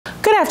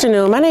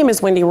afternoon. My name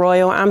is Wendy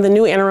Royal. I'm the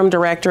new Interim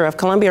Director of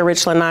Columbia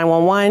Richland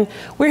 911.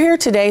 We're here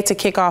today to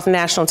kick off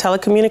National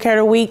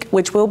Telecommunicator Week,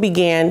 which will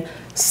begin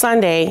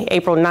Sunday,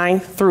 April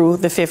 9th through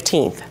the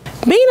 15th.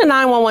 Being a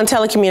 911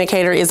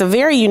 telecommunicator is a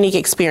very unique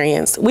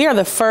experience. We are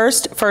the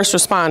first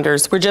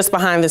responders. We're just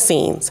behind the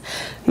scenes.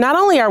 Not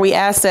only are we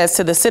assets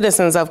to the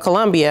citizens of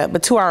Columbia,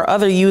 but to our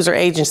other user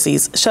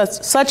agencies,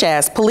 such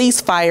as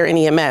police, fire, and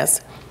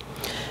EMS.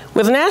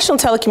 With National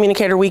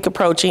Telecommunicator Week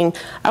approaching,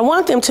 I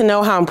want them to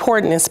know how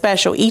important and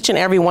special each and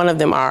every one of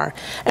them are.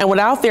 And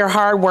without their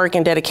hard work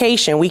and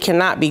dedication, we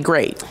cannot be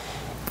great.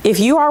 If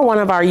you are one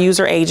of our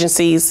user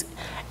agencies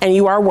and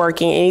you are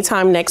working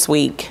anytime next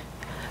week,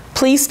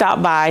 please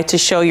stop by to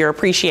show your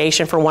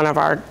appreciation for one of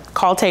our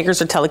call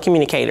takers or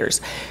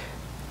telecommunicators.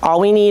 All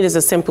we need is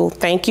a simple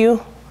thank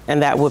you,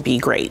 and that would be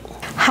great.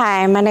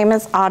 Hi, my name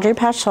is Audrey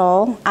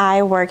Paschal.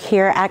 I work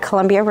here at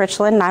Columbia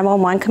Richland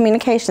 911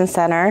 Communications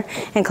Center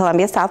in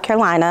Columbia, South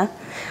Carolina.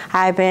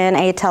 I've been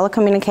a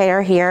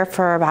telecommunicator here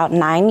for about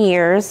 9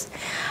 years.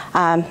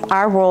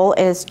 Our role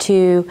is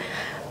to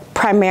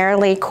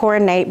primarily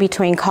coordinate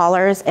between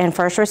callers and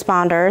first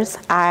responders.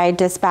 I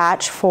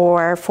dispatch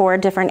for 4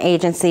 different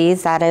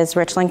agencies, that is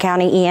Richland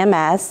County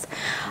EMS,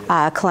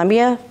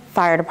 Columbia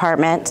Fire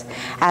Department,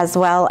 as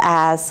well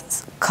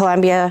as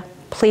Columbia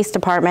Police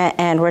Department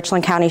and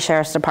Richland County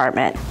Sheriff's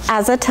Department.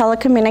 As a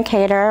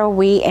telecommunicator,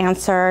 we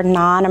answer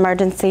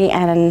non-emergency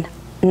and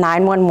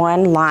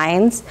 911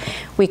 lines.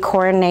 We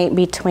coordinate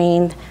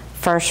between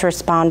first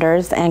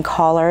responders and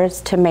callers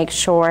to make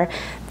sure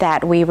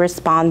that we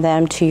respond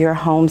them to your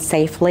home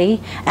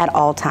safely at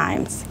all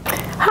times.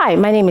 Hi,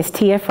 my name is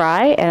Tia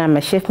Fry, and I'm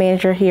a shift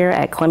manager here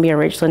at Columbia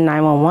Richland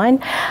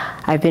 911.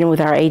 I've been with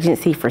our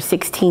agency for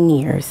 16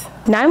 years.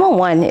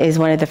 911 is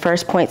one of the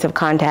first points of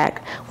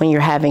contact when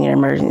you're having an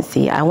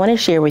emergency. I want to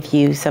share with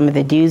you some of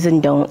the do's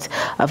and don'ts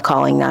of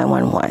calling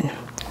 911.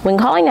 When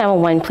calling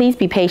 911, please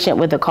be patient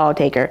with the call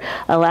taker.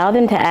 Allow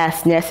them to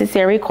ask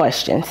necessary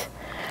questions.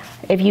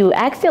 If you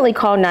accidentally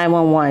call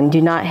 911,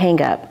 do not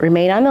hang up.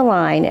 Remain on the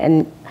line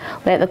and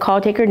let the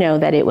call taker know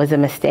that it was a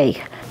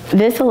mistake.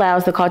 This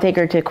allows the call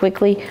taker to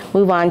quickly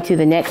move on to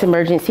the next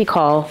emergency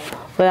call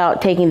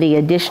without taking the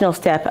additional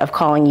step of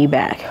calling you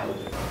back.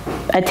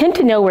 Attempt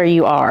to know where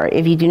you are.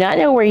 If you do not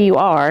know where you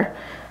are,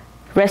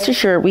 rest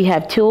assured we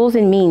have tools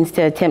and means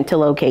to attempt to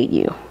locate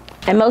you.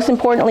 And most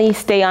importantly,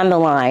 stay on the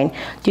line.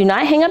 Do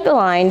not hang up the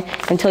line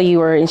until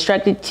you are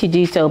instructed to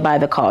do so by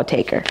the call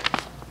taker.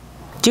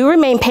 Do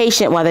remain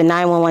patient while the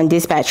 911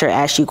 dispatcher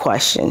asks you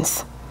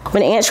questions.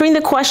 When answering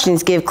the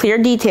questions, give clear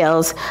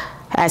details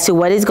as to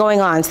what is going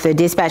on so the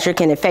dispatcher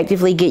can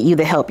effectively get you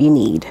the help you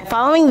need.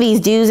 Following these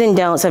do's and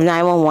don'ts of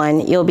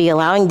 911, you'll be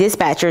allowing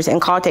dispatchers and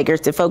call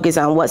takers to focus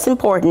on what's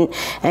important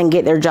and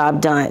get their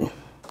job done.